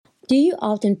Do you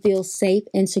often feel safe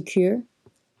and secure?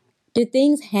 Do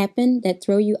things happen that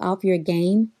throw you off your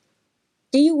game?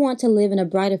 Do you want to live in a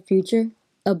brighter future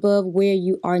above where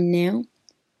you are now?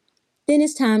 Then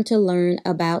it's time to learn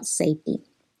about safety.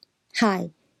 Hi,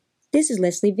 this is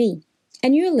Leslie V,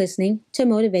 and you're listening to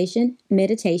Motivation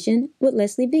Meditation with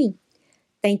Leslie V.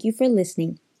 Thank you for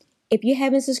listening. If you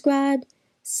haven't subscribed,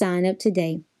 sign up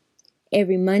today.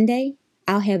 Every Monday,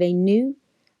 I'll have a new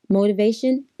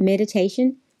motivation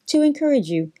meditation to encourage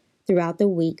you throughout the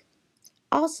week.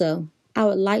 Also, I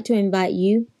would like to invite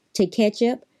you to catch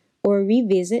up or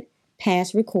revisit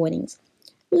past recordings.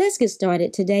 Let's get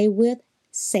started today with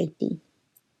safety.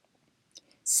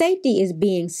 Safety is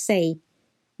being safe,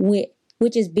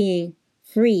 which is being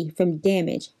free from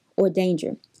damage or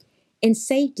danger. In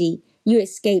safety, you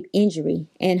escape injury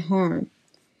and harm.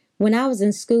 When I was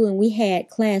in school and we had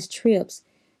class trips,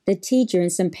 the teacher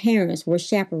and some parents were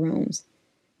chaperones.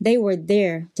 They were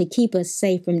there to keep us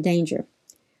safe from danger.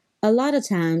 A lot of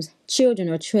times, children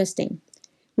are trusting.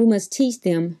 We must teach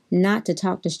them not to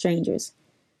talk to strangers.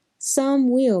 Some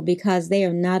will because they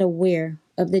are not aware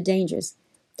of the dangers.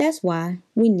 That's why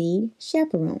we need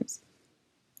chaperones.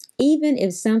 Even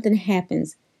if something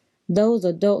happens, those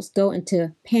adults go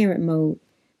into parent mode,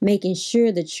 making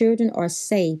sure the children are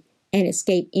safe and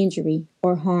escape injury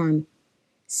or harm.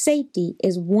 Safety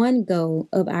is one goal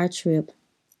of our trip.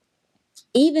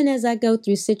 Even as I go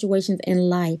through situations in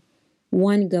life,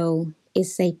 one goal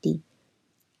is safety.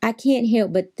 I can't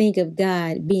help but think of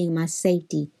God being my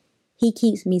safety. He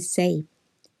keeps me safe.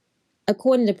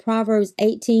 According to Proverbs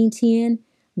 18:10,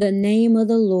 the name of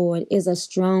the Lord is a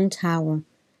strong tower.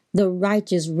 The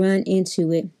righteous run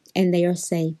into it, and they are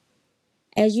safe.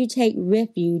 As you take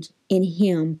refuge in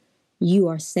Him, you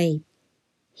are safe.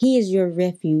 He is your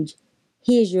refuge.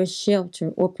 He is your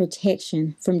shelter or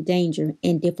protection from danger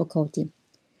and difficulty.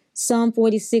 Psalm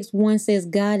 46:1 says,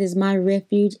 God is my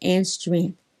refuge and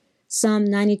strength. Psalm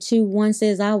 92:1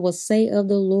 says, I will say of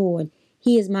the Lord,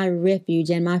 He is my refuge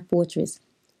and my fortress.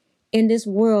 In this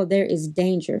world there is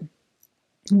danger,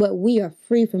 but we are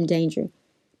free from danger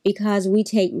because we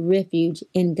take refuge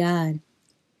in God.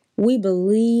 We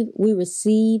believe we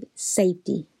receive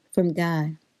safety from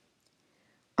God.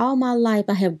 All my life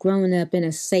I have grown up in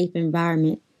a safe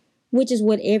environment, which is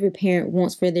what every parent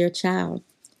wants for their child.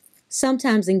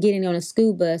 Sometimes in getting on a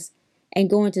school bus and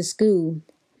going to school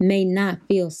may not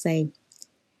feel safe.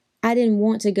 I didn't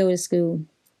want to go to school.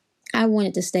 I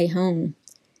wanted to stay home.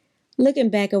 Looking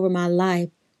back over my life,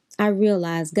 I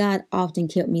realized God often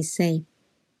kept me safe.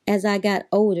 As I got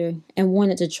older and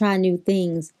wanted to try new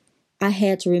things, I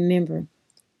had to remember,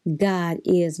 God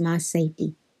is my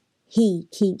safety. He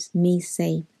keeps me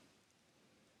safe.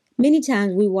 Many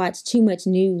times we watch too much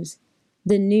news.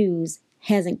 The news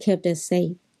hasn't kept us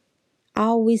safe.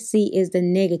 All we see is the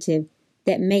negative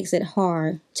that makes it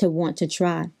hard to want to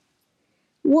try.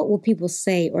 What will people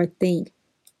say or think?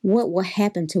 What will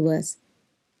happen to us?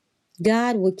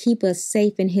 God will keep us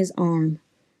safe in His arm.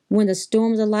 When the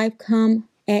storms of life come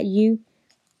at you,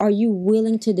 are you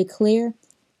willing to declare,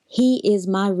 He is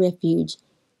my refuge.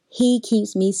 He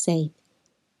keeps me safe.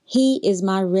 He is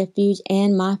my refuge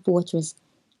and my fortress.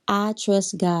 I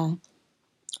trust God.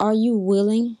 Are you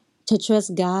willing to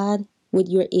trust God with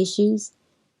your issues?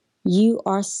 You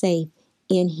are safe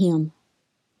in Him.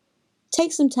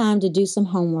 Take some time to do some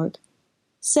homework.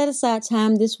 Set aside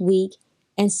time this week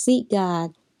and seek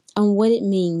God on what it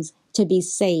means to be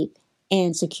safe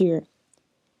and secure.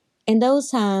 In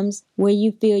those times where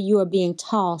you feel you are being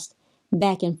tossed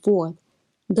back and forth,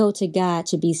 go to God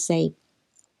to be safe.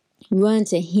 Run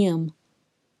to Him.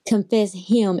 Confess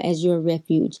Him as your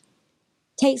refuge.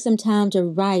 Take some time to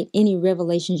write any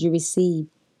revelations you receive.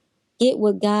 Get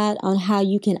with God on how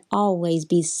you can always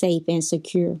be safe and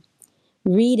secure.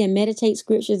 Read and meditate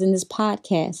scriptures in this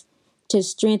podcast to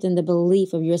strengthen the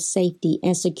belief of your safety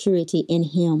and security in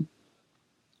Him.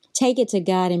 Take it to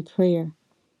God in prayer.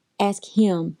 Ask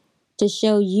Him to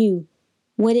show you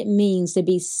what it means to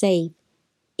be safe,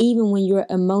 even when your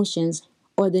emotions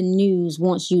or the news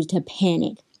wants you to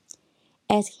panic.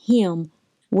 Ask Him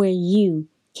where you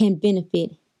can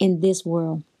benefit in this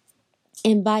world.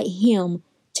 Invite Him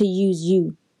to use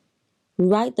you.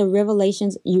 Write the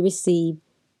revelations you receive.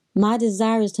 My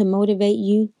desire is to motivate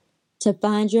you to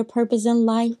find your purpose in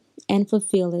life and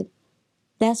fulfill it.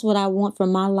 That's what I want for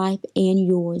my life and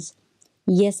yours.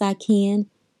 Yes, I can.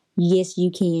 Yes,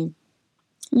 you can.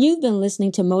 You've been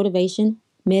listening to Motivation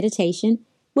Meditation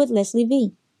with Leslie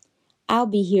V. I'll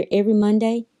be here every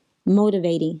Monday,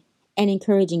 motivating and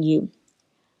encouraging you.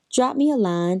 Drop me a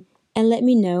line and let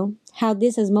me know how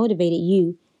this has motivated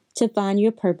you to find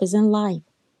your purpose in life.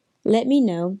 Let me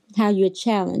know how you're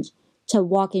challenged to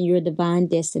walk in your divine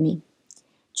destiny.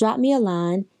 Drop me a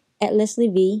line at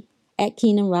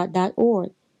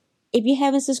lesliev@kingdomrock.org. If you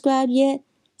haven't subscribed yet,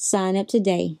 sign up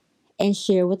today and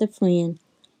share with a friend.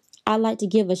 I'd like to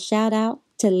give a shout out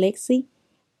to Lexi.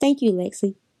 Thank you,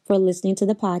 Lexi, for listening to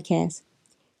the podcast.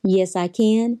 Yes, I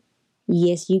can.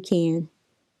 Yes, you can.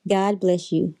 God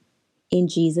bless you. In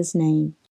Jesus' name.